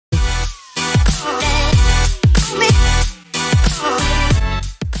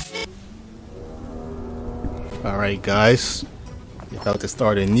Alright guys, about to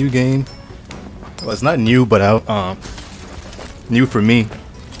start a new game. Well, it's not new, but new for me.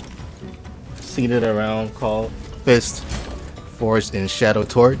 Seated around called F.I.S.T, Forged in Shadow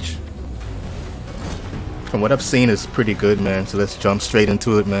Torch. From what I've seen, it's pretty good, man. So let's jump straight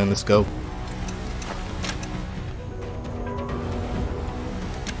into it, man. Let's go.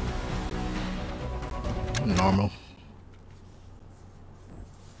 Normal.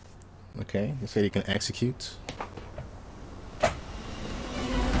 Okay, you said you can execute.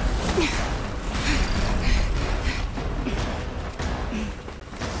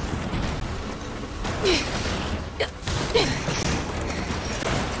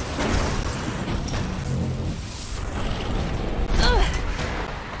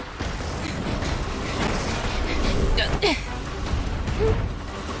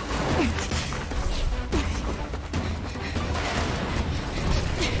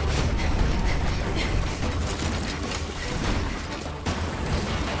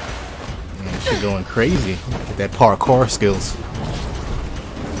 She's going crazy with that parkour skills.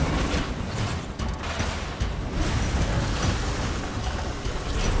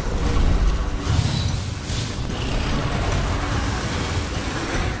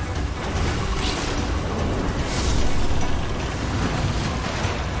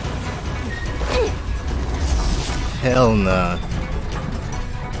 Hell nah.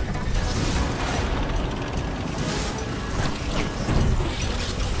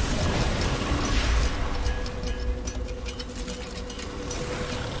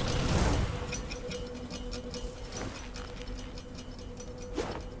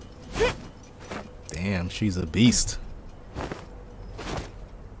 Damn, she's a beast.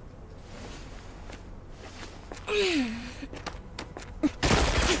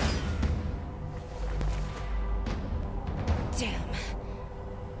 Damn.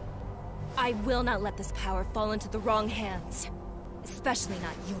 I will not let this power fall into the wrong hands. Especially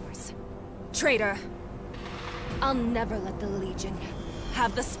not yours. Traitor. I'll never let the Legion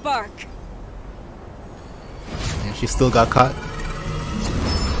have the spark. And she still got caught.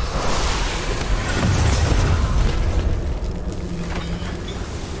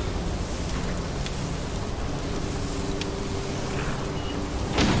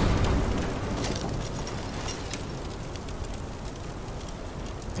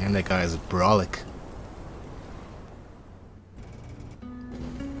 And that guy is brolic.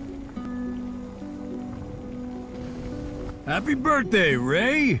 Happy birthday,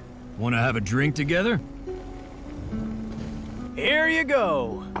 Ray! Wanna have a drink together? Here you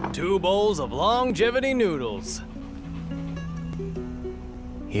go! 2 bowls of longevity noodles.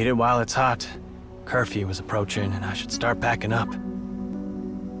 Eat it while it's hot. Curfew is approaching and I should start packing up.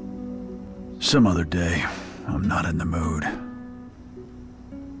 Some other day. I'm not in the mood.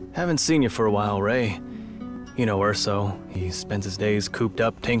 Haven't seen you for a while, Ray. You know Urso. He spends his days cooped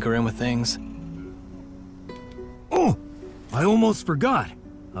up tinkering with things. Oh! I almost forgot.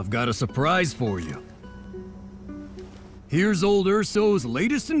 I've got a surprise for you. Here's old Urso's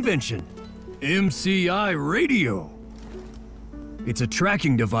latest invention, MCI Radio. It's a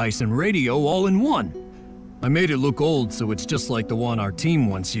tracking device and radio all in one. I made it look old so it's just like the one our team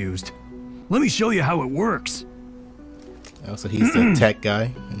once used. Let me show you how it works. Also, he's the tech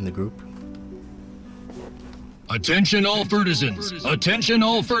guy in the group. Attention all Fertisans! Attention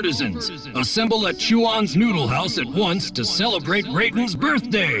all Fertisans! Assemble at Chuan's Noodle House at once to celebrate Rayton's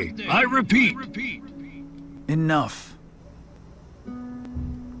birthday! I repeat! Enough.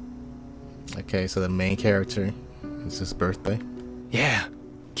 Okay, so the main character, it's his birthday. Yeah,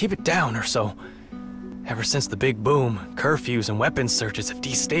 keep it down, Urso. Ever since the big boom, curfews and weapons searches have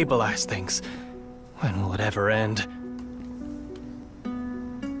destabilized things. When will it ever end?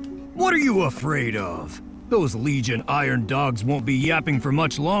 What are you afraid of? Those Legion Iron Dogs won't be yapping for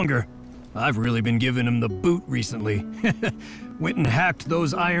much longer. I've really been giving them the boot recently. Went and hacked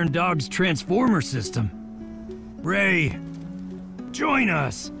those Iron Dogs' transformer system. Ray, join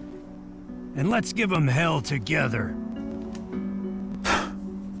us. And let's give them hell together.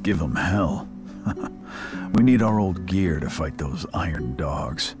 Give them hell. We need our old gear to fight those Iron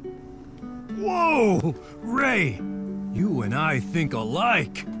Dogs. Whoa! Ray, you and I think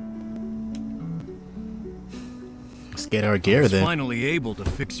alike. Let's get our gear then. Finally able to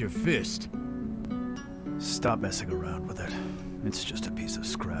fix your fist. Stop messing around with it. It's just a piece of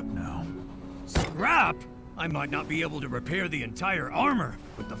scrap now. Scrap? I might not be able to repair the entire armor,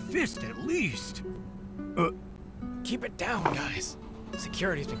 but the fist at least. Keep it down, guys.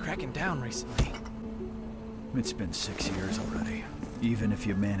 Security's been cracking down recently. It's been 6 years already. Even if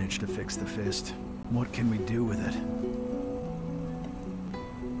you manage to fix the fist, what can we do with it?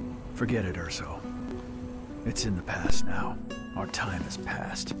 Forget it, Urso. It's in the past now. Our time has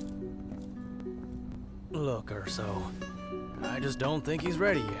passed. Look, Urso, I just don't think he's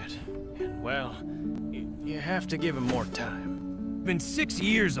ready yet. And well, you have to give him more time. Been 6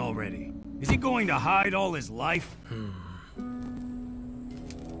 years already. Is he going to hide all his life?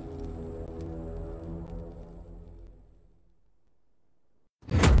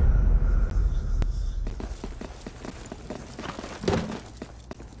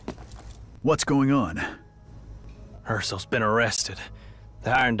 What's going on? Urso's been arrested.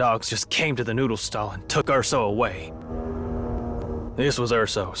 The Iron Dogs just came to the noodle stall and took Urso away. This was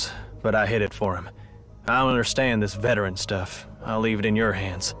Urso's, but I hid it for him. I don't understand this veteran stuff. I'll leave it in your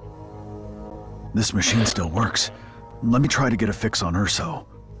hands. This machine still works. Let me try to get a fix on Urso.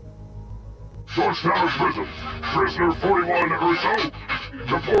 Georgetown Prison. Prisoner 41 Urso.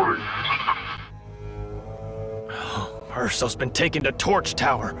 Reporting. Urso's been taken to Torch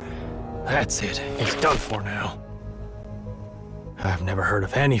Tower. That's it. He's done for now. I've never heard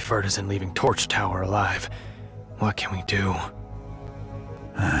of any Fertisan leaving Torch Tower alive. What can we do?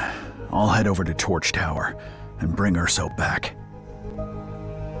 I'll head over to Torch Tower and bring Urso back.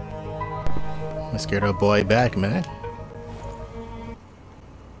 Let's get our boy back, man.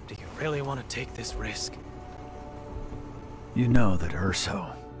 Do you really want to take this risk? You know that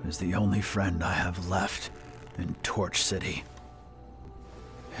Urso is the only friend I have left in Torch City.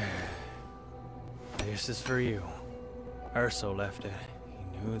 This is for you. Urso left it.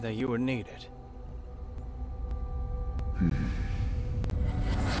 He knew that you would need it.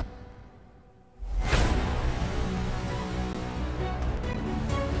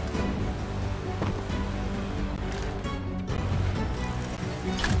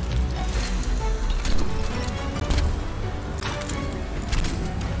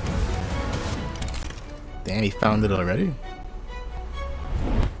 Damn, he found it already?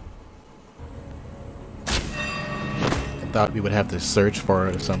 I thought we would have to search for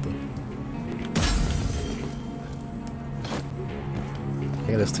it or something.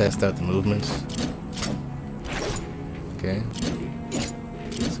 Okay, let's test out the movements. Okay.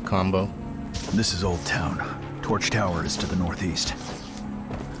 It's a combo. This is Old Town. Torch Tower is to the northeast.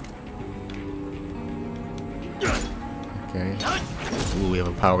 Okay. Ooh, we have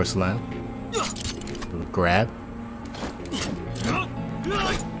a power slam. A little grab.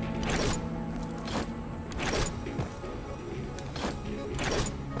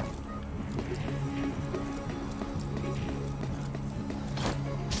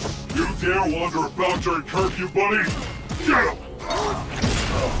 You dare wander about during curfew, buddy? Get him!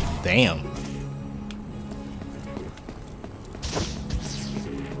 Damn.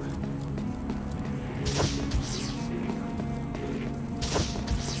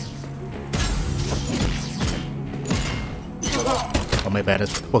 Oh, my bad. I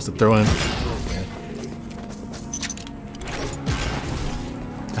was supposed to throw him.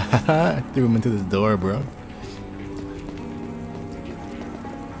 I threw him into this door, bro.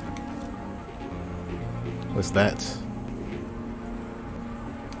 What's that?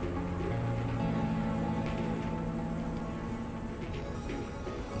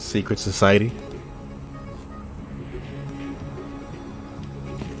 Secret society.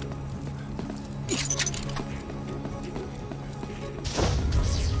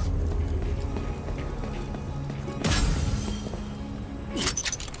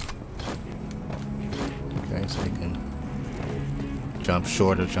 Okay, so we can jump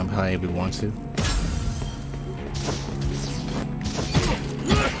short or jump high if we want to.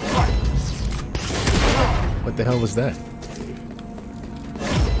 What the hell was that?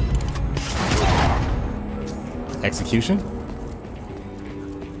 Execution?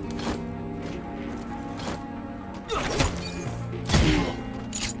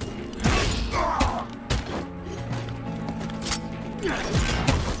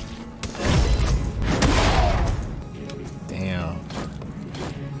 Damn.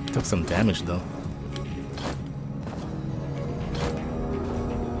 Took some damage though.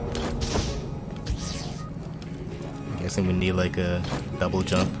 Guessing we need like a double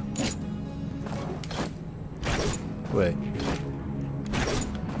jump. Wait.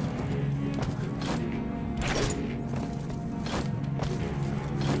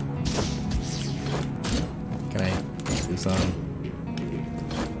 Can I do some?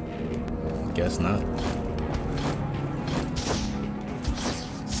 Guess not.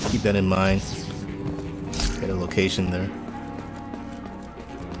 Just keep that in mind. Get a location there.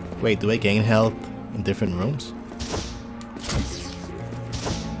 Wait, do I gain health in different rooms?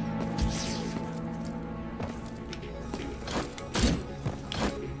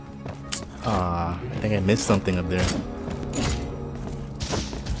 I think I missed something up there.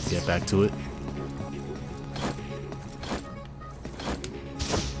 Get back to it.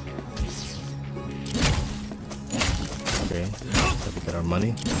 Get our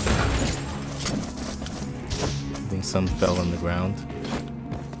money. I think some fell on the ground.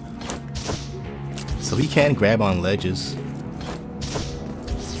 So he can grab on ledges.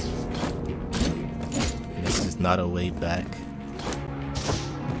 This is not a way back.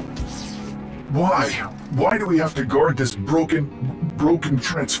 Why? Why do we have to guard this broken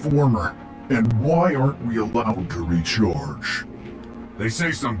transformer? And why aren't we allowed to recharge? They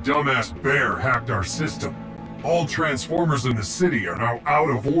say some dumbass bear hacked our system. All transformers in the city are now out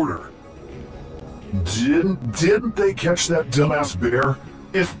of order. Didn't they catch that dumbass bear?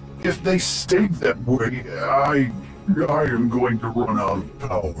 If they stayed that way, I am going to run out of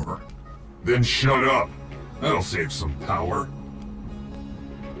power. Then shut up. That'll save some power.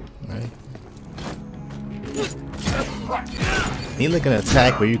 Right. Need like an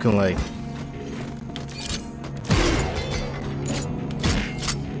attack where you can like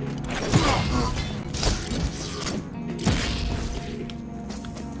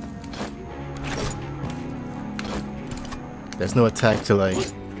there's no attack to like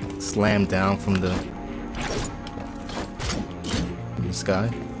slam down from the sky.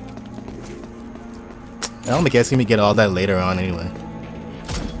 I'm guessing we get all that later on anyway.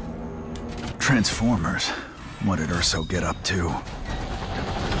 Transformers. What did Urso get up to?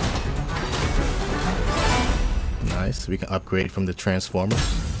 Nice. We can upgrade from the Transformers.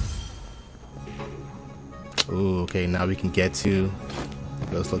 Ooh, okay. Now we can get to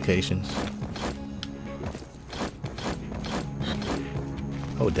those locations.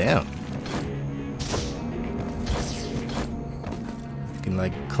 Oh, damn. You can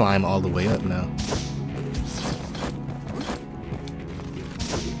like climb all the way up now.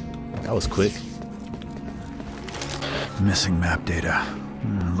 That was quick. Missing map data.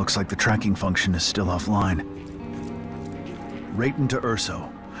 Looks like the tracking function is still offline. Rayton to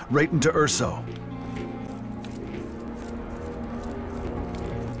Urso. Rayton to Urso.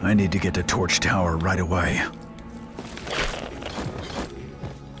 I need to get to Torch Tower right away.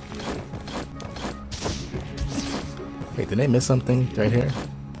 Wait, did I miss something right here?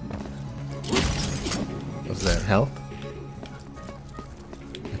 What's that? Health?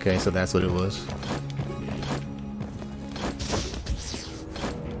 Okay, so that's what it was.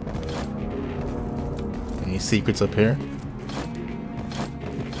 Any secrets up here?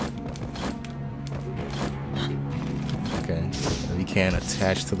 Okay, we can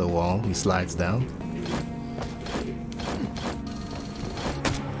attach to the wall. He slides down.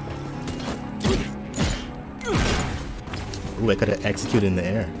 Ooh, I could have executed in the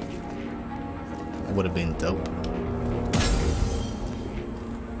air. That would have been dope.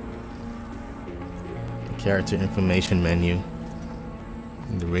 The character information menu.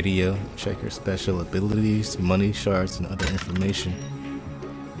 In the radio, check your special abilities, money shards, and other information.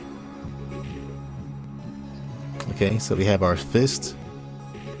 Okay, so we have our fist.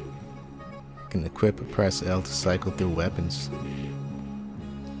 You can equip or press L to cycle through weapons.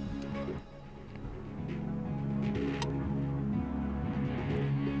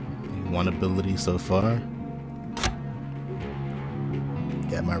 One ability so far.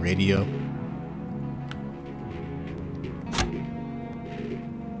 Got my radio.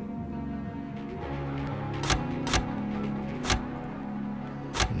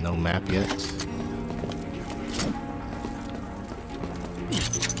 No map yet.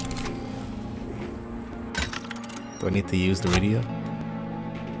 Do I need to use the radio?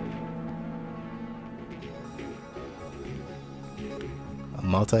 A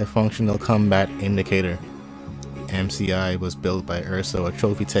multifunctional combat indicator. MCI was built by Urso, a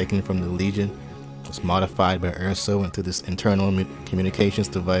trophy taken from the Legion. Was modified by Urso into this internal communications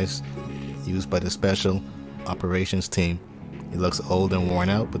device used by the Special Operations Team. It looks old and worn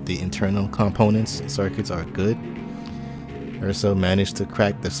out, but the internal components and circuits are good. Urso managed to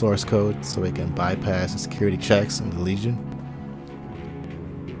crack the source code so it can bypass the security checks in the Legion.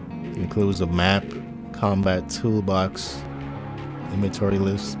 It includes a map, combat toolbox, inventory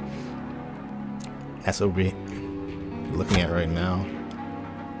list. That's what we're looking at right now.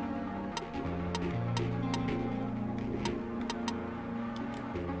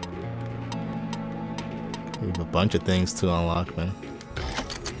 We have a bunch of things to unlock, man.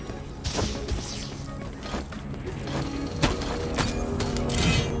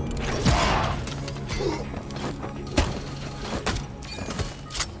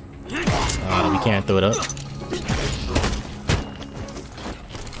 We can't throw it up.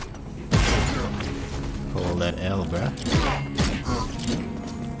 Hold that L, bruh.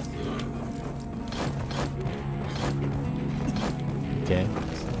 Okay,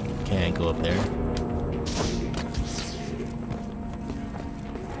 can't go up there.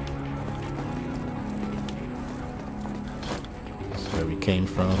 where we came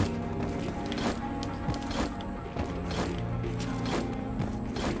from.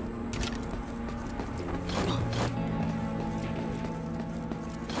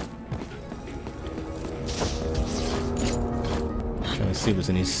 Trying to see if there's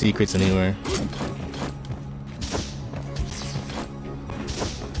any secrets anywhere.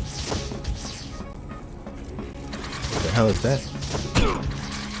 What the hell is that?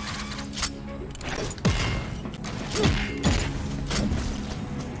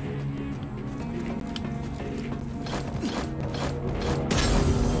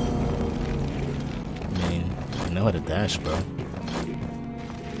 I know how to dash, bro.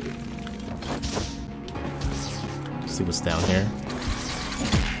 Let's see what's down here.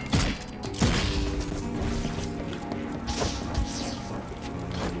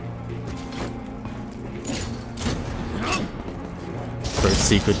 First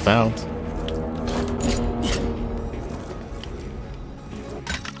secret found.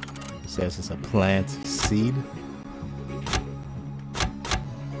 It says it's a plant seed.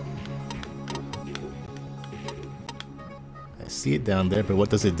 I see it down there, but what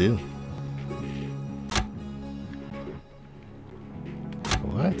does it do?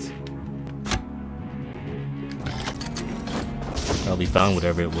 What? Probably found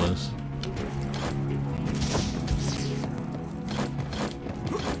whatever it was.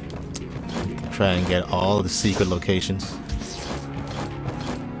 Try and get all the secret locations.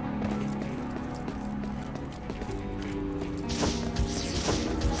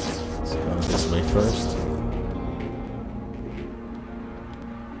 Let's go this way first.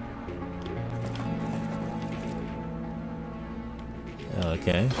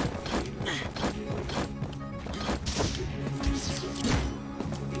 Okay.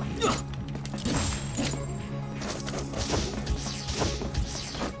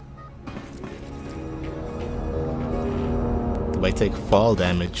 Do I take fall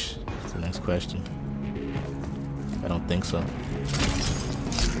damage? That's the next question. I don't think so.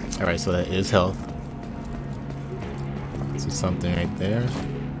 Alright, so that is health. See something right there.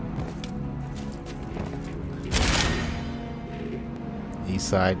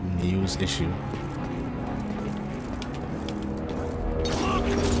 Eastside news issue.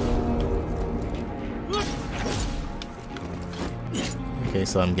 Okay,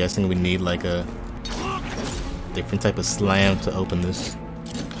 so I'm guessing we need like a different type of slam to open this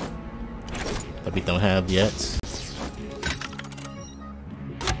that we don't have yet.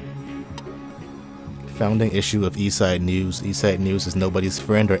 Founding issue of Eastside News. Eastside News is nobody's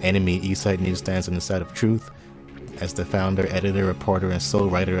friend or enemy. Eastside News stands on the side of truth. As the founder, editor, reporter, and sole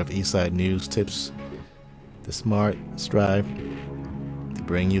writer of Eastside News, tips the smart strive to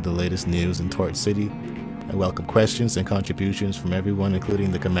bring you the latest news in Torch City. I welcome questions and contributions from everyone,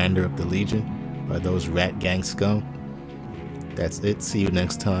 including the commander of the Legion, by those rat gang scum. That's it. See you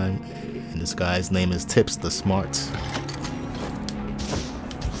next time. And this guy's name is Tips the Smart.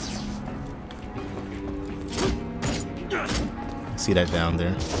 See that down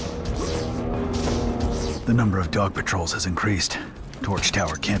there? The number of dog patrols has increased. Torch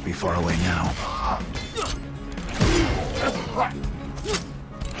Tower can't be far away now.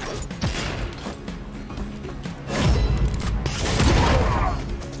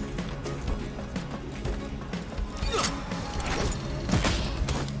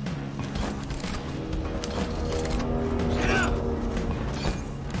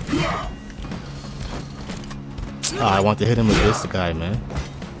 Oh, I want to hit him with this guy, man.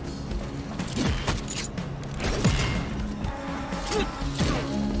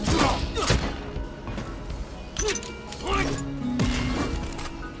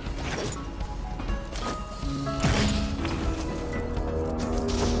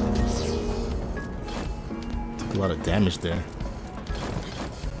 Took a lot of damage there.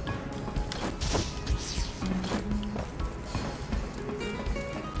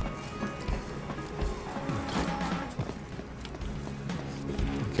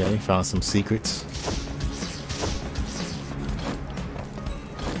 Okay, found some secrets.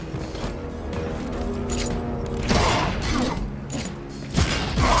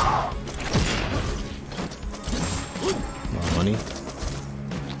 More money.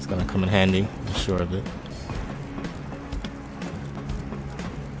 It's gonna come in handy, I'm sure of it.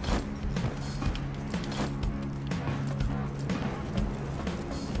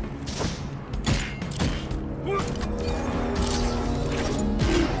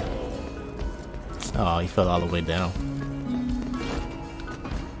 Oh, he fell all the way down.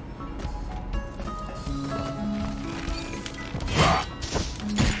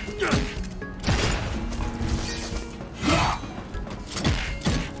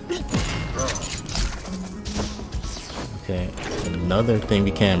 Okay, another thing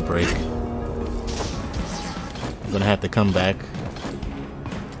we can't break. We're gonna have to come back.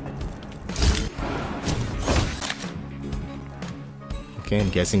 Okay, I'm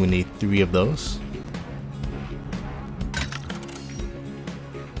guessing we need 3 of those.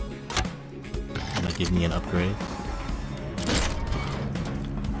 That'll give me an upgrade.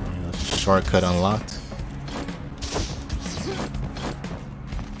 Yeah, shortcut unlocked.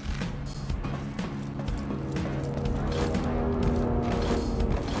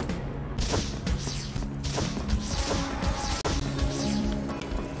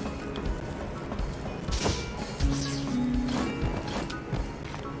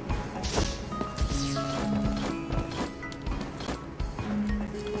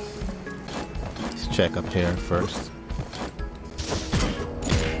 Check up here first.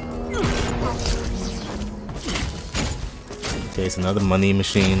 Okay, it's another money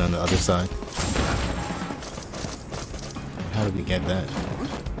machine on the other side. How did we get that?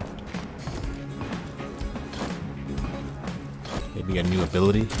 Maybe a new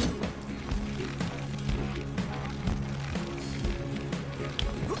ability?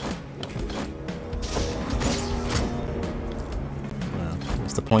 Well,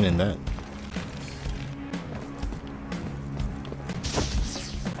 what's the point in that?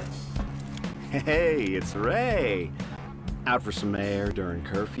 Hey, it's Ray. Out for some air during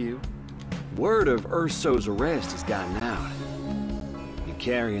curfew? Word of Urso's arrest has gotten out. You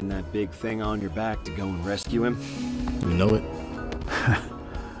carrying that big thing on your back to go and rescue him? You know it.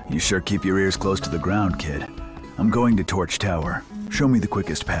 You sure keep your ears close to the ground, kid. I'm going to Torch Tower. Show me the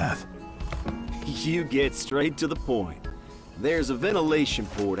quickest path. You get straight to the point. There's a ventilation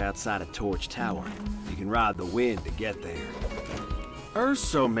port outside of Torch Tower. You can ride the wind to get there.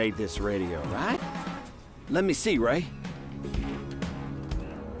 Urso made this radio, right? Let me see, Ray.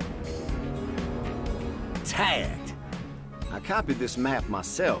 Tagged. I copied this map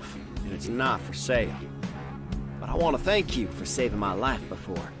myself, and it's not for sale. But I want to thank you for saving my life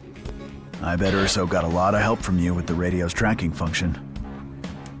before. I bet Urso got a lot of help from you with the radio's tracking function.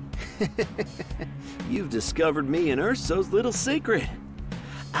 You've discovered me and Urso's little secret.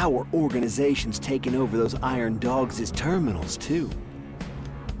 Our organization's taking over those Iron Dogs' terminals, too.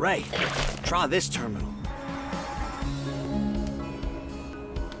 Ray, try this terminal.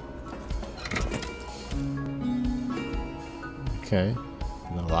 Okay,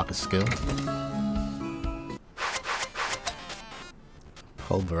 unlock a skill.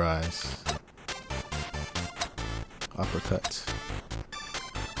 Pulverize. Uppercut.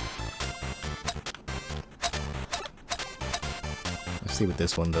 Let's see what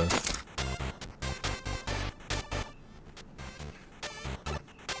this one does.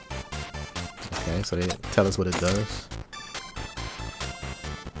 Okay, so they tell us what it does.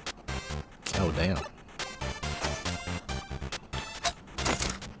 Oh, damn.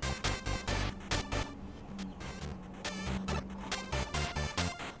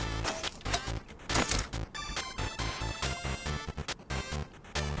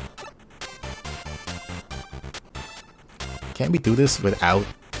 Can't we do this without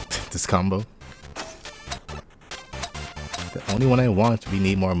this combo? The only one I want, we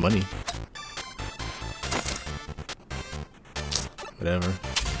need more money. Whatever.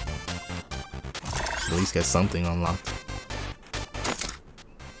 At least get something unlocked.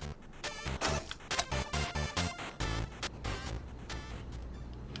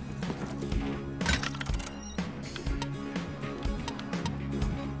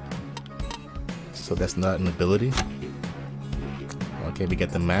 So that's not an ability? Okay, we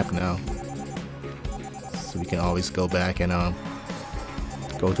get the map now. So we can always go back and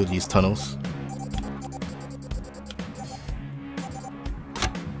go through these tunnels.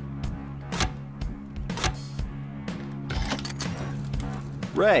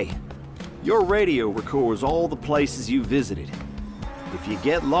 Ray, your radio records all the places you visited. If you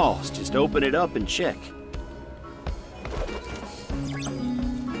get lost, just open it up and check.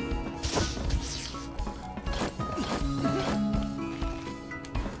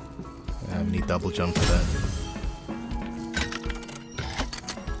 I need double jump for that.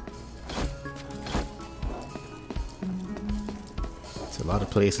 It's a lot of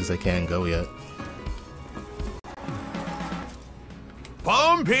places I can't go yet.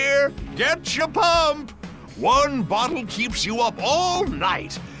 Pump here! Get your pump! One bottle keeps you up all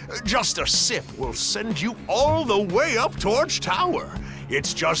night. Just a sip will send you all the way up Torch Tower.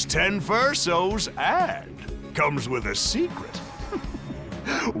 It's just 10 F.I.S.Tos and comes with a secret.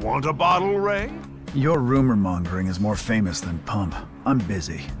 Want a bottle, Ray? Your rumor mongering is more famous than Pump. I'm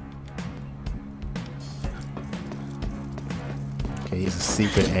busy. Okay, here's a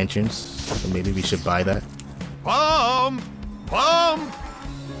secret entrance, so maybe we should buy that. Pump! Pump!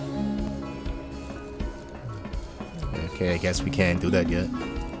 Okay, I guess we can't do that yet.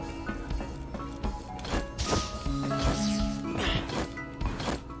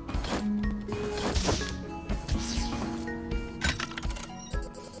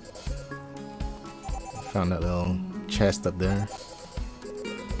 Found that little chest up there.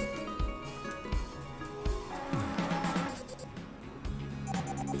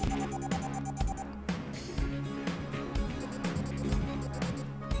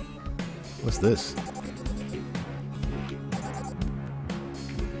 What's this?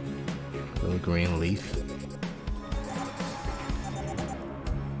 Little green leaf.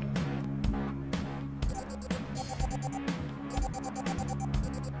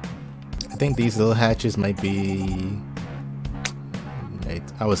 I think these little hatches might be...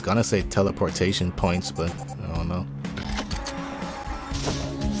 I was gonna say teleportation points, but I don't know.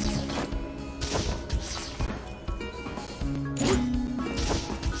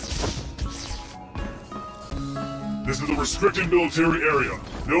 This is a restricted military area.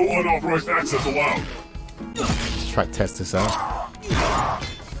 No unauthorized access allowed. Let's try to test this out.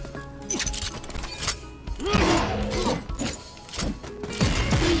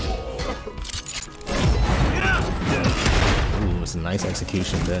 Ooh, it's a nice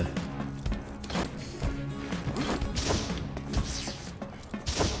execution there.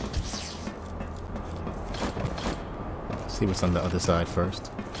 Let's see what's on the other side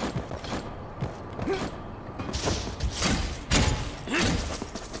first.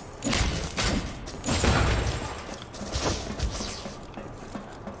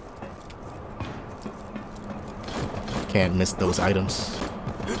 Can't miss those items.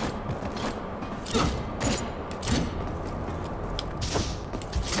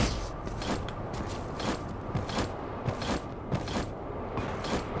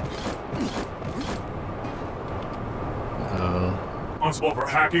 Responsible for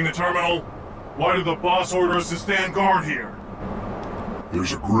hacking the terminal? Why did the boss order us to stand guard here?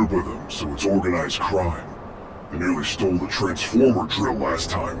 There's a group of them, so it's organized crime. They nearly stole the transformer drill last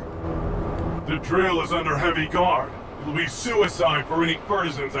time. The drill is under heavy guard. It'll be suicide for any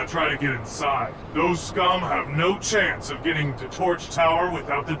F.I.S.T that try to get inside. Those scum have no chance of getting to Torch Tower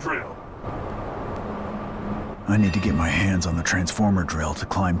without the drill. I need to get my hands on the transformer drill to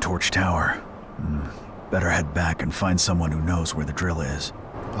climb Torch Tower. Better head back and find someone who knows where the drill is.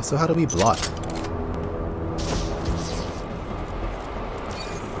 Also, how do we block?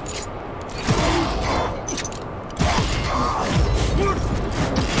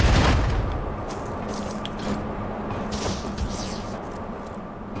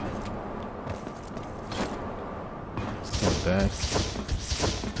 Step back.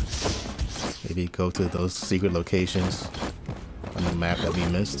 Maybe go to those secret locations on the map that we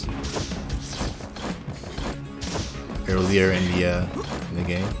missed earlier in the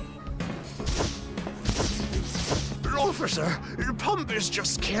game. Officer, your pump is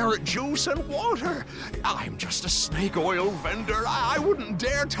just carrot juice and water. I'm just a snake oil vendor. I wouldn't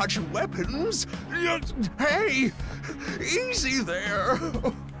dare touch weapons. Hey, easy there.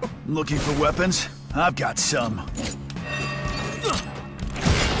 Looking for weapons? I've got some.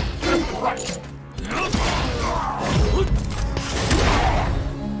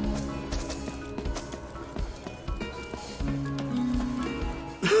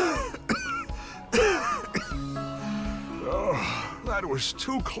 That was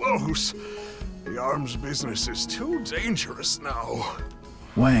too close. The arms business is too dangerous now.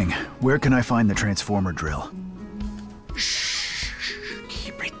 Wang, where can I find the transformer drill? Shh,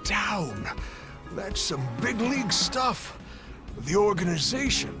 keep it down. That's some big league stuff. The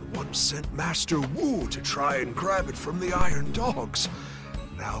organization once sent Master Wu to try and grab it from the Iron Dogs.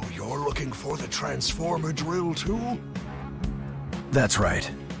 Now you're looking for the transformer drill too? That's right.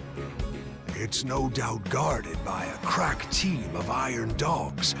 It's no doubt guarded by a crack team of Iron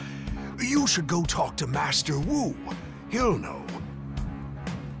Dogs. You should go talk to Master Wu. He'll know.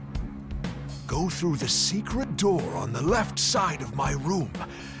 Go through the secret door on the left side of my room.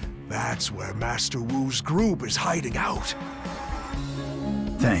 That's where Master Wu's group is hiding out.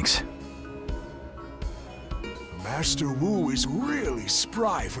 Thanks. Master Wu is really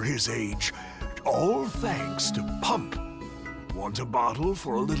spry for his age. All thanks to Pump. Want a bottle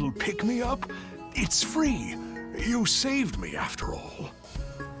for a little pick-me-up? It's free. You saved me after all.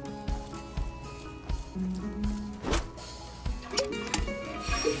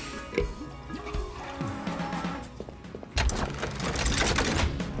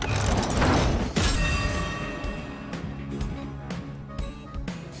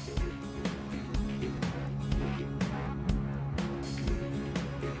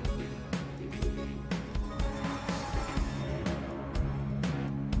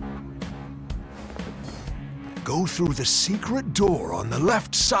 go through the secret door on the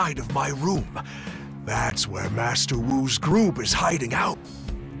left side of my room. That's where Master Wu's group is hiding out.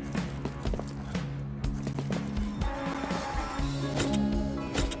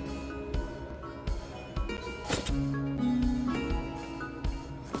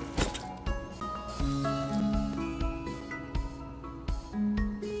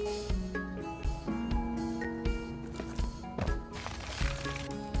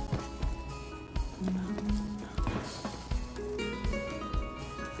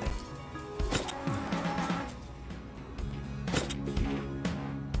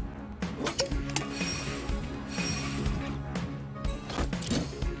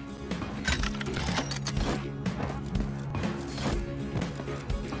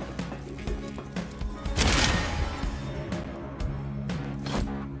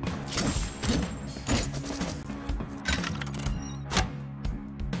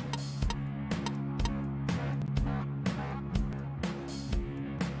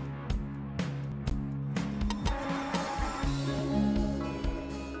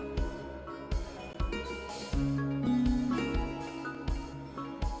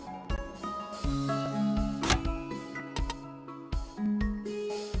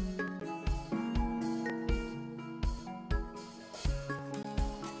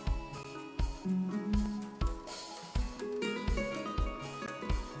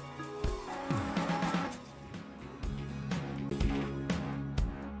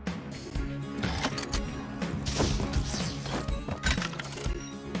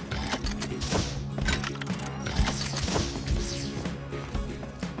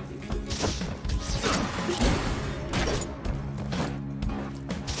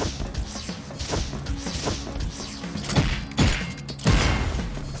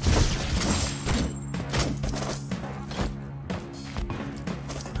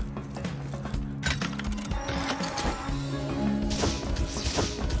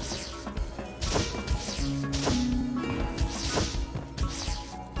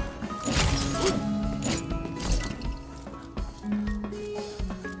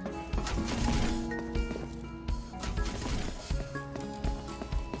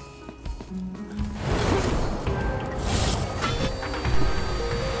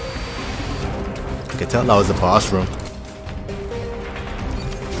 I could tell that was the boss room.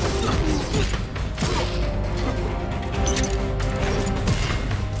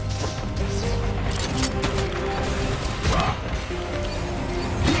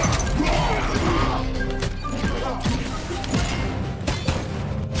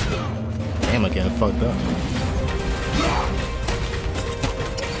 Damn, I'm getting fucked up.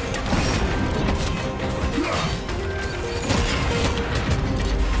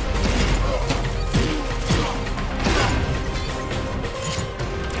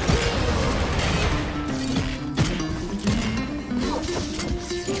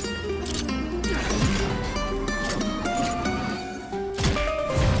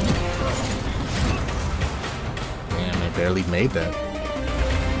 Barely made that.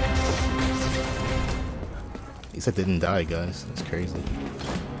 At least I didn't die, guys. That's crazy.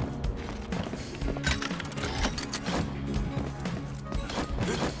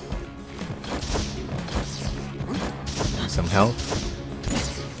 Some health.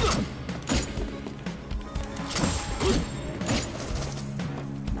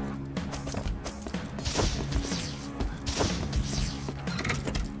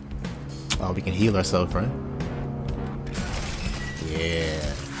 Oh, we can heal ourselves, right?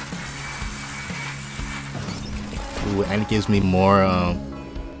 Yeah. Ooh, and it gives me more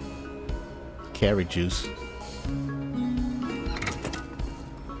carrot juice.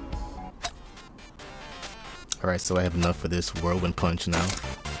 Alright, so I have enough for this whirlwind punch now.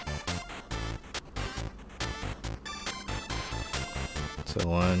 So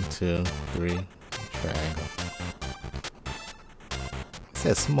 1, 2, 3, triangle. It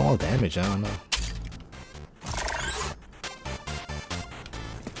says small damage, I don't know.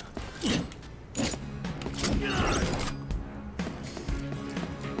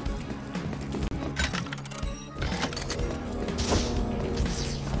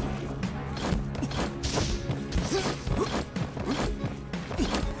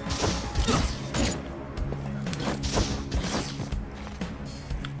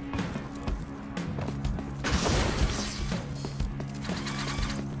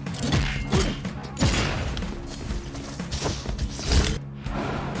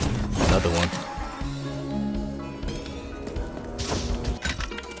 Another one.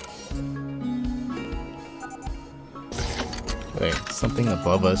 Wait, something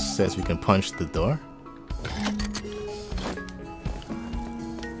above us says we can punch the door?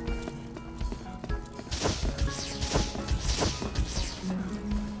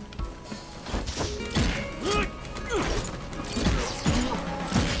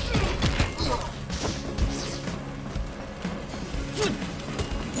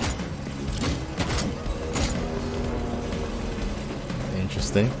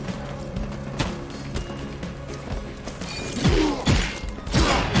 thing.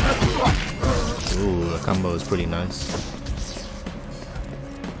 Ooh, the combo is pretty nice.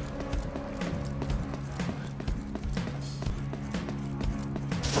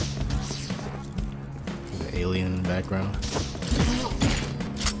 The alien in the background.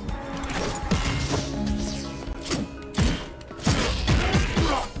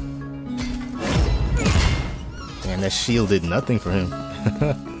 And that shield did nothing for him.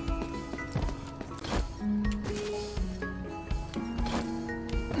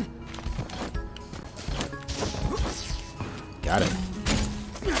 Got it.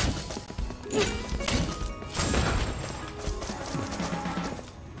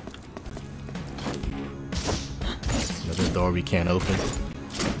 Another door we can't open.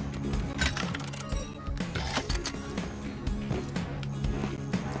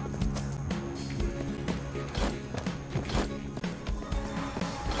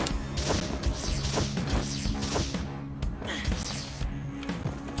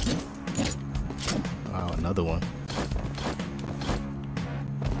 Wow, another one.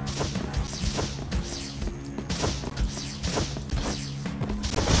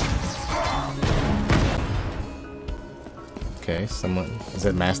 Okay, someone, is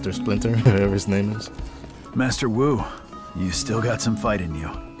that Master Splinter, whatever his name is? Master Wu, you still got some fight in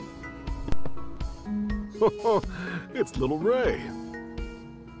you. It's little Ray.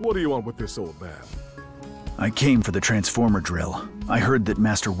 What do you want with this old man? I came for the transformer drill. I heard that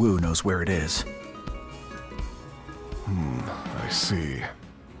Master Wu knows where it is. I see.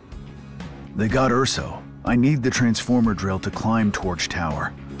 They got Urso. I need the transformer drill to climb Torch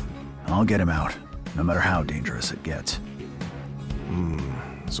Tower. I'll get him out, no matter how dangerous it gets.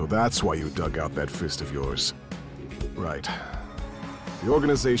 So that's why you dug out that fist of yours. Right. The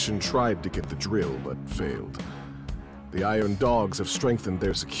organization tried to get the drill, but failed. The Iron Dogs have strengthened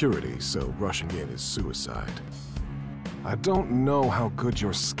their security, so rushing in is suicide. I don't know how good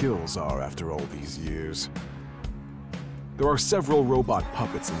your skills are after all these years. There are several robot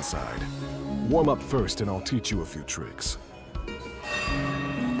puppets inside. Warm up first and I'll teach you a few tricks.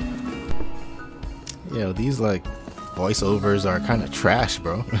 Yeah, these like voiceovers are kind of trash,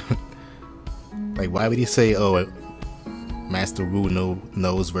 bro. Like, why would he say, oh, Master Wu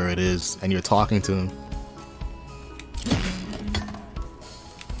knows where it is, and you're talking to him?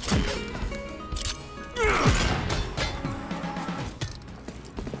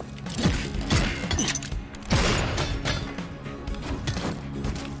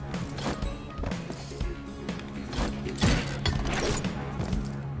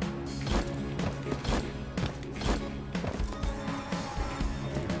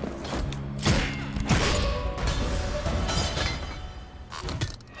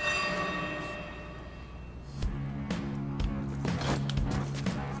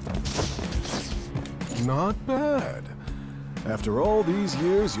 Not bad. After all these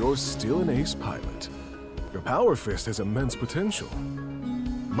years, you're still an ace pilot. Your Power Fist has immense potential.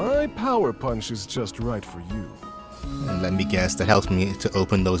 My Power Punch is just right for you. And let me guess, that helps me to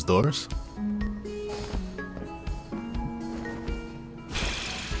open those doors?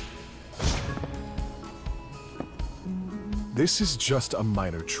 This is just a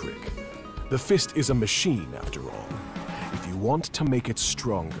minor trick. The fist is a machine, after all. If you want to make it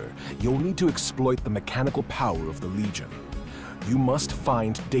stronger, you'll need to exploit the mechanical power of the Legion. You must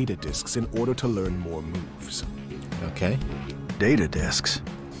find data disks in order to learn more moves. Okay. Data disks?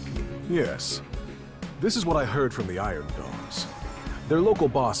 Yes. This is what I heard from the Iron Dogs. Their local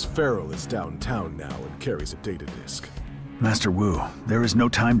boss, Farrell, is downtown now and carries a data disk. Master Wu, there is no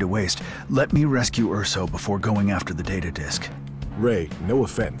time to waste. Let me rescue Urso before going after the data disk. Ray, no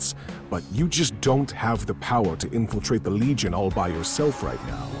offense, but you just don't have the power to infiltrate the Legion all by yourself right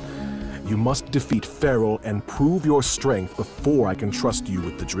now. You must defeat Farrell and prove your strength before I can trust you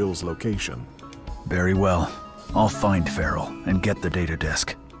with the drill's location. Very well. I'll find Farrell and get the data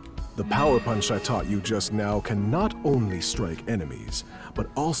disk. The power punch I taught you just now can not only strike enemies, but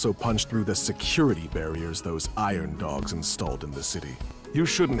also punch through the security barriers those Iron Dogs installed in the city. You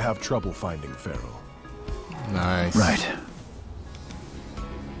shouldn't have trouble finding Farrell. Nice. Right.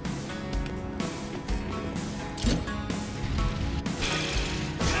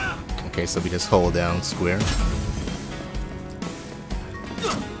 Okay, so we just hold down square.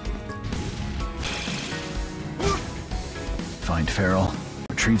 Find Farrell,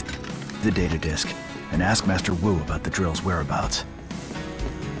 retrieve the data disk, and ask Master Wu about the drill's whereabouts.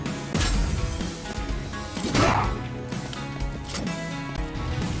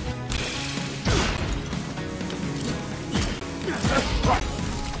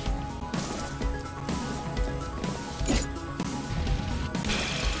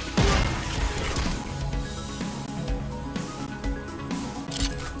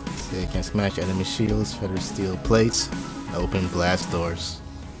 Smash enemy shields, feather steel plates, and open blast doors.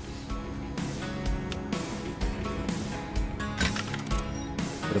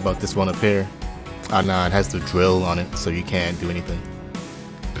 What about this one up here? Ah, nah, it has the drill on it, so you can't do anything.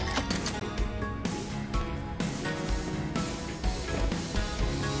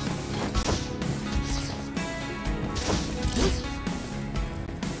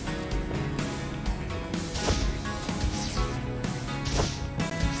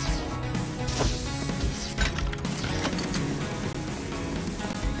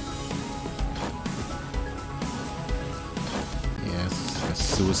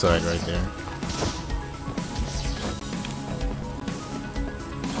 Suicide right there.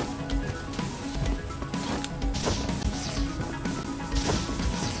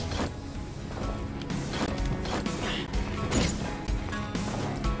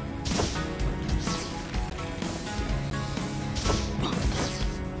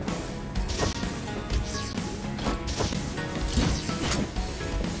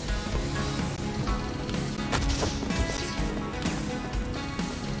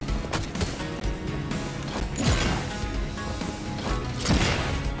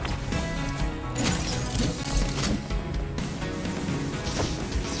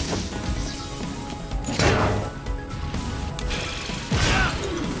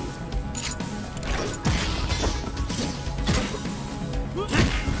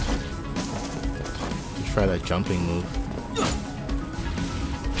 Try that jumping move.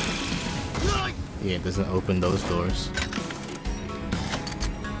 Yeah, it doesn't open those doors.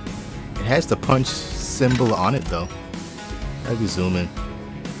 It has the punch symbol on it though. I'd be zooming.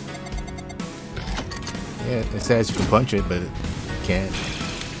 Yeah, it says you can punch it, but it can't.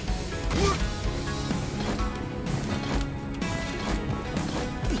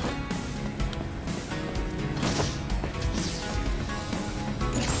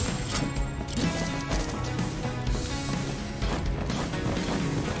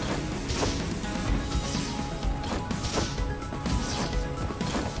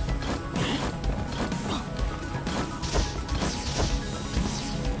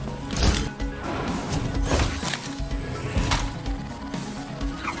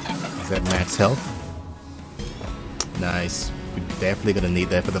 That max health. Nice. We're definitely gonna need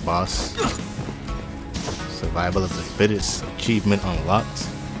that for the boss. Survival of the fittest achievement unlocked.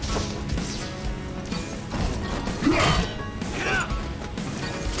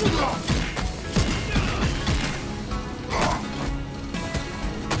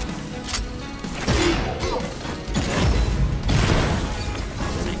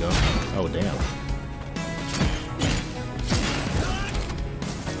 There we go. Oh damn.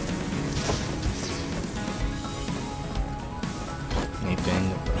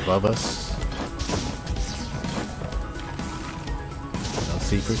 Anything above us? No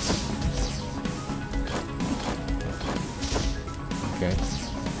secrets? Okay.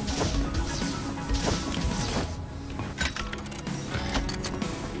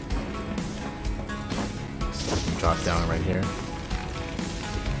 So we can drop down right here.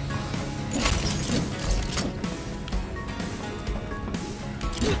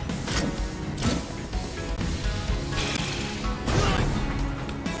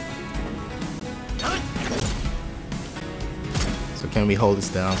 Can we hold this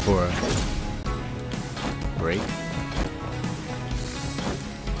down for a break?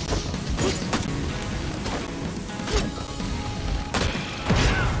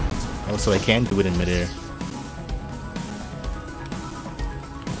 Oh, so I can do it in midair.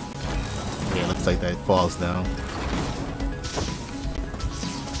 Yeah, looks like that falls down.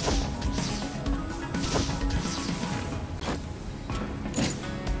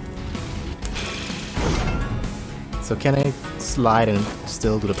 So can I slide and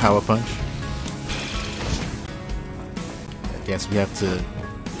still do the power punch? I guess we have to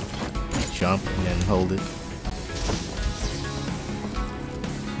jump and then hold it.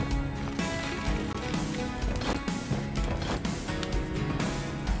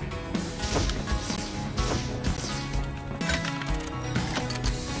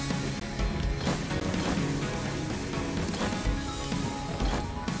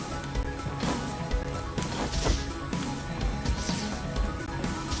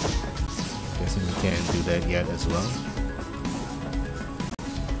 Guessing we can't do that yet as well.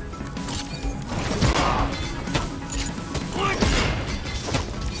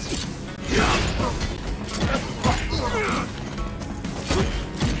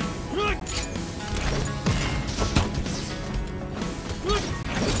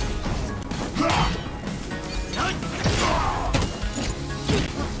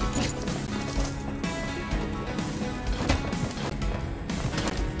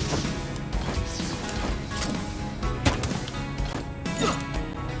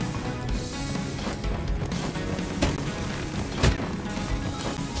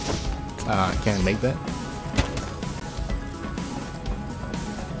 I can't make that.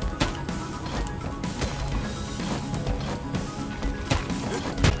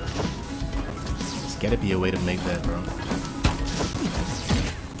 There's gotta be a way to make that, bro.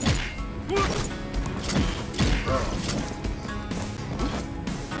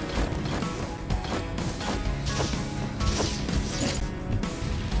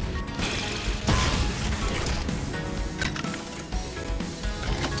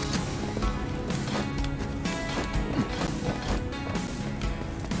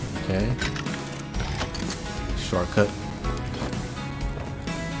 Okay. Shortcut.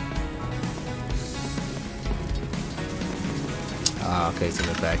 Ah, okay, so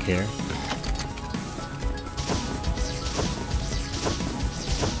we're back here.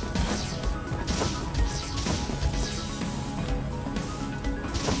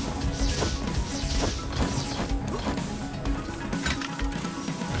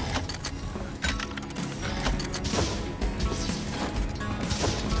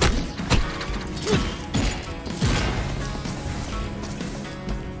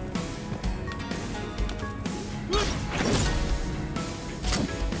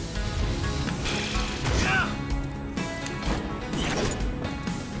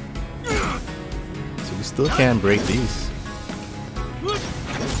 Still can't break these.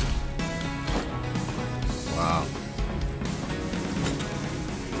 Wow.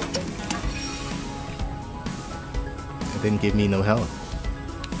 It didn't give me no health.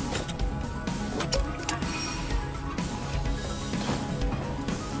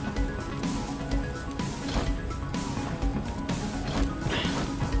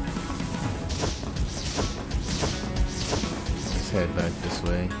 Let's head back this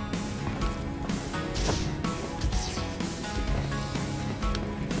way.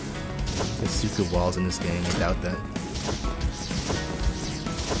 There's secret walls in this game, I doubt that.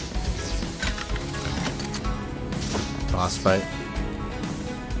 Boss fight?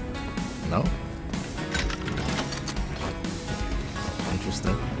 No?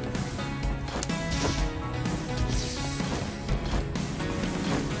 Interesting.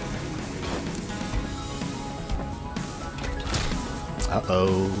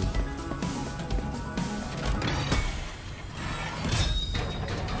 Uh-oh.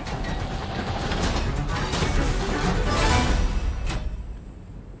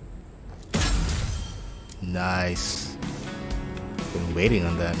 Nice. Been waiting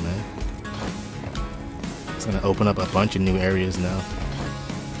on that, man. It's gonna open up a bunch of new areas now.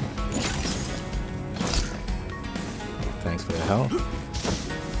 Thanks for the help.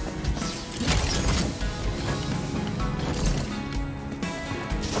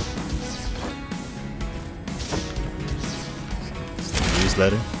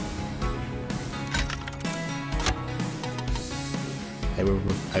 Newsletter.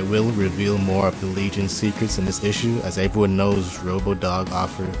 I will reveal more of the Legion's secrets in this issue. As everyone knows, Robo-Dog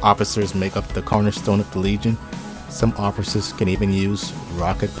officers make up the cornerstone of the Legion. Some officers can even use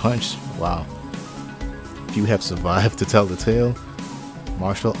Rocket Punch. Wow. Few have survived to tell the tale.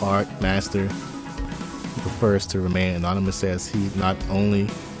 Martial art master prefers to remain anonymous, as he not only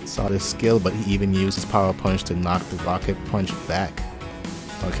saw this skill, but he even used his power punch to knock the Rocket Punch back.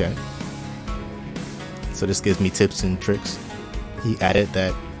 Okay. So this gives me tips and tricks. He added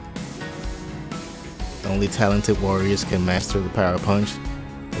that only talented warriors can master the power punch.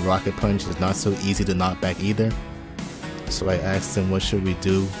 The Rocket Punch is not so easy to knock back either. So I asked him, what should we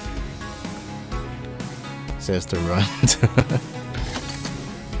do? He says to run. It's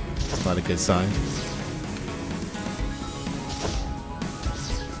not a good sign.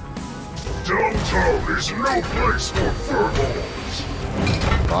 Downtown is no place for furballs.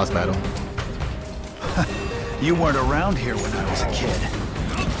 Boss battle. You weren't around here when I was a kid.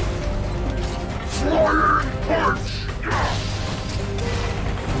 Flying punch!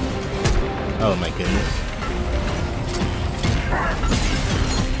 Oh my goodness.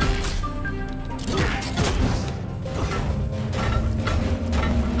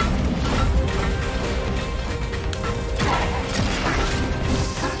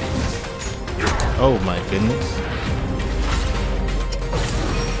 Oh my goodness.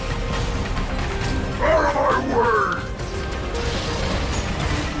 Out of my way!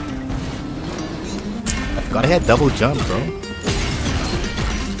 I forgot I had double jump, bro.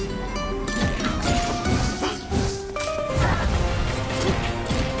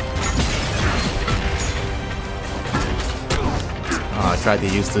 Oh, I tried to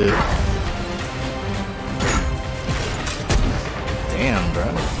use the... Damn, bro.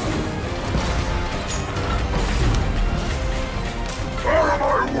 Out of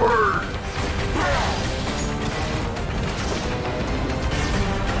my way!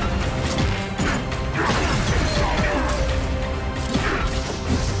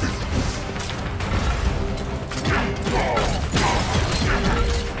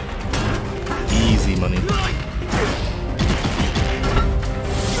 easy money.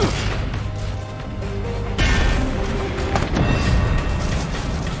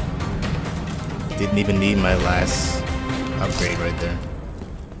 Didn't even need my last upgrade right there.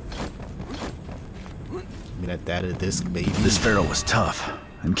 Give me that data disk, baby. This Pharaoh was tough.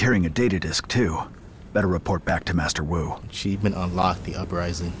 I'm carrying a data disk too. Better report back to Master Wu. Achievement unlocked, the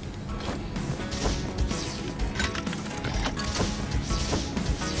uprising.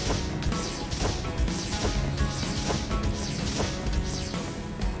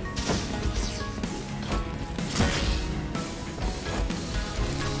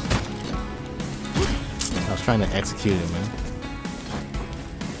 I was trying to execute it, man.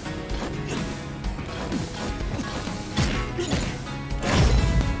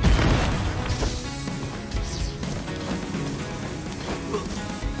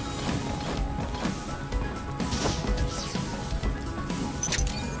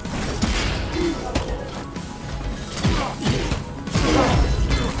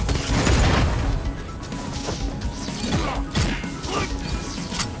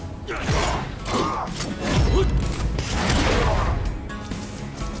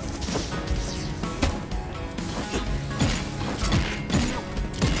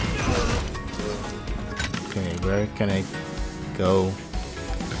 Where can I go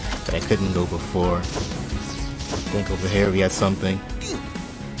that I couldn't go before? I think over here we had something.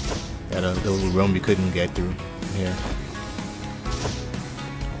 Had a little room we couldn't get through here.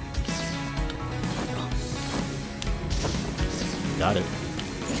 Got it.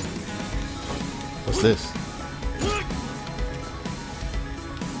 What's this?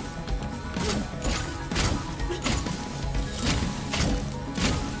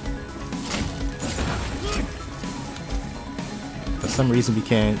 For some reason we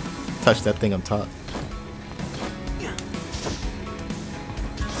can't touch that thing up top.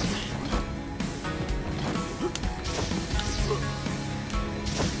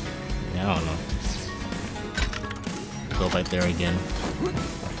 Yeah, I don't know. Go right there again.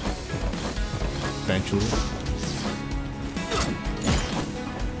 Eventually.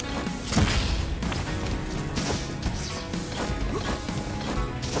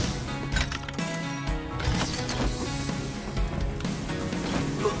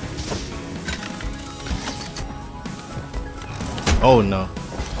 Oh no.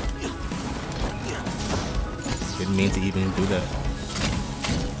 Didn't mean to even do that.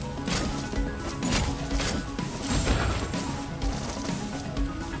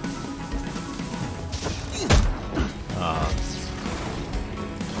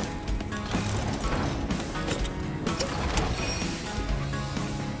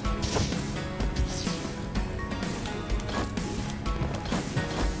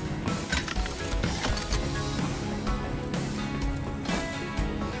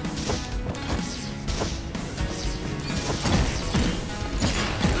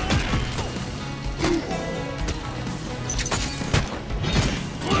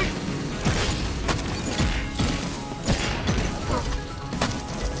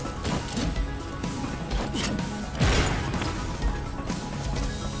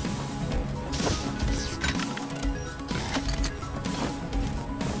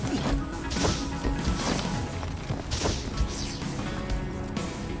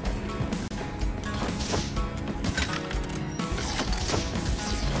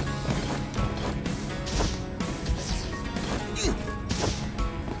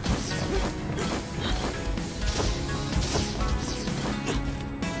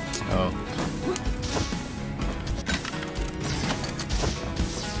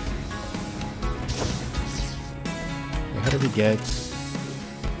 How do we get?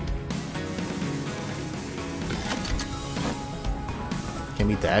 Can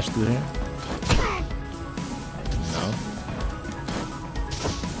we dash through here? No.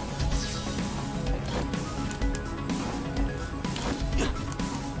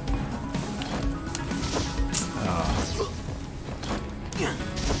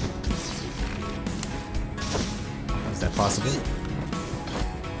 Is that possible?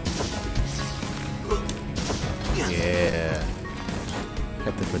 Yeah.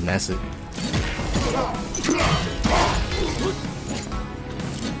 Have to finesse it.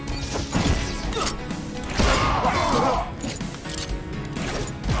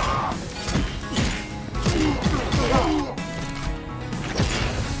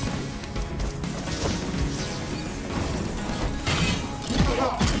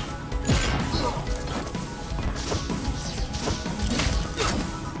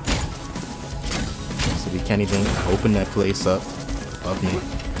 Can't even open that place up above me.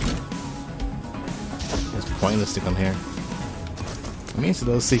 It's pointless to come here. I mean, it's a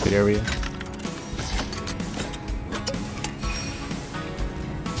little secret area.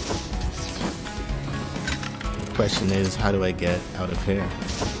 question is, how do I get out of here?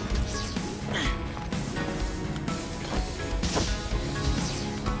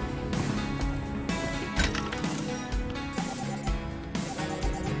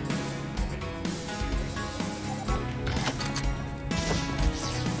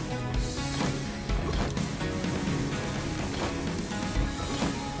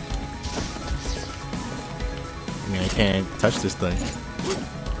 I mean, I can't touch this thing.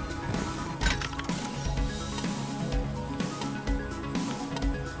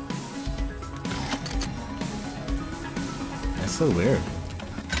 That's so weird.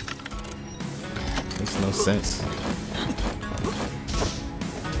 Makes no sense.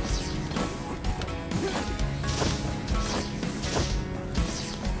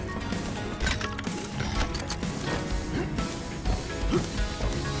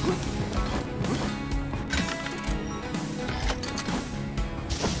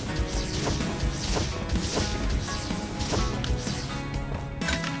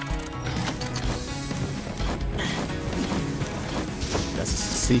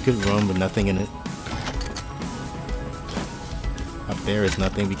 Secret room with nothing in it. Up there is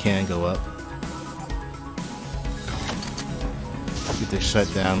nothing. We can't go up. We have to shut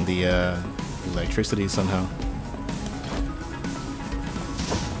down the electricity somehow.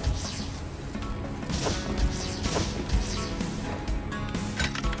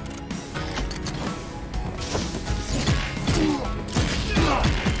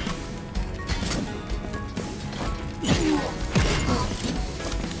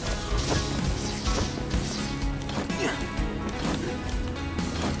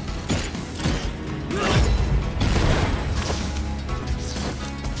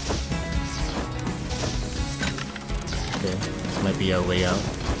 Might be our way out.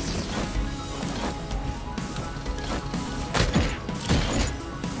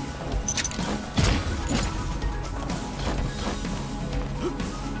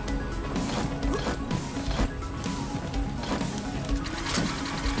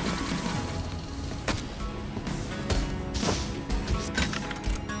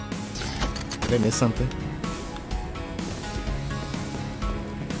 Did I miss something?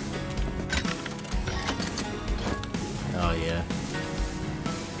 Oh yeah.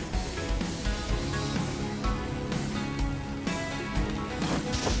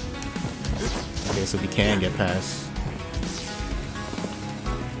 Okay, so we can get past.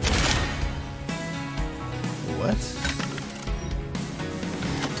 What?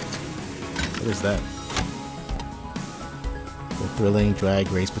 What is that? A thrilling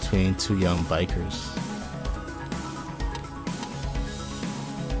drag race between two young bikers.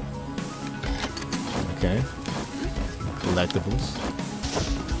 Okay. Collectibles.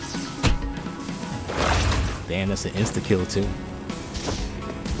 Damn, that's an insta-kill too.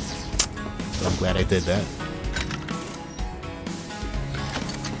 So I'm glad I did that.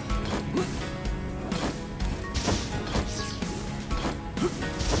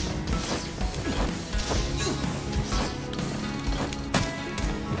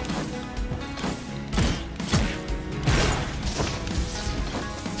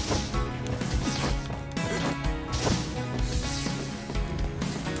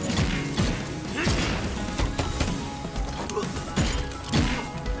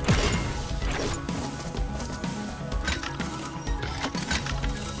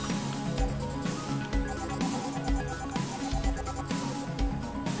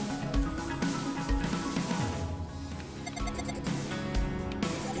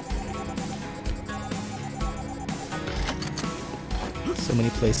 So many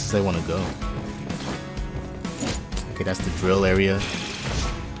places I want to go. Okay, that's the drill area.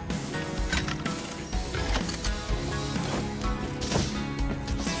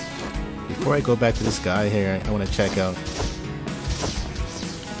 Before I go back to this guy here, I want to check out.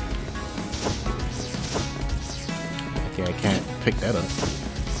 Okay, I can't pick that up.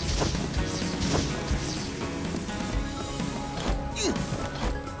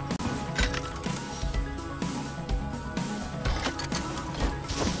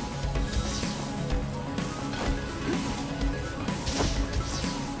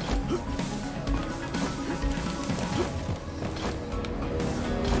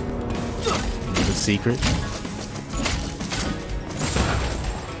 Secret.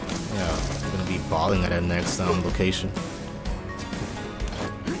 Yeah, we're gonna be balling at our next location.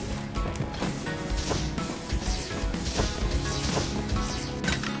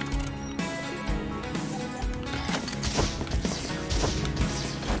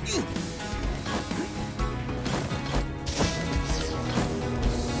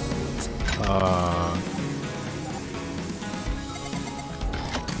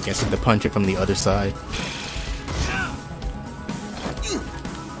 I guess I have to punch it from the other side.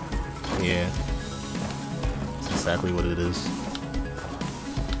 Yeah. That's exactly what it is.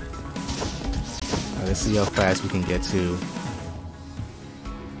 Alright, let's see how fast we can get to...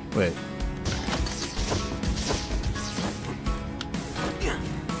 Wait.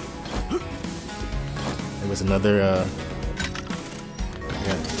 There was another,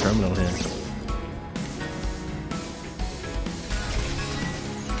 yeah, terminal here.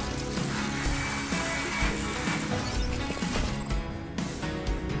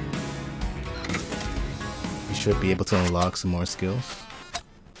 You should be able to unlock some more skills.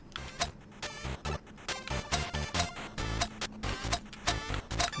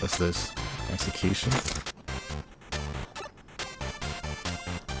 What's this? Execution?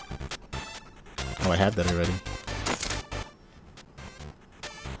 Oh, I have that already.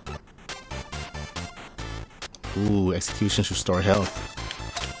 Ooh, execution should store health.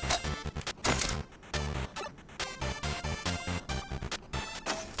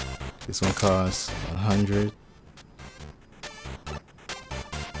 This one costs 100.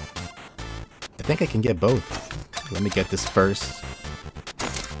 I think I can get both. Let me get this first.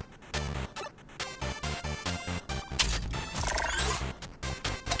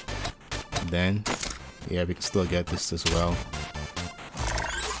 Then, yeah, we can still get this as well.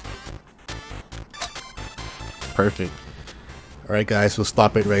 Perfect. Alright guys, we'll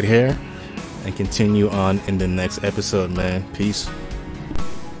stop it right here and continue on in the next episode, man. Peace.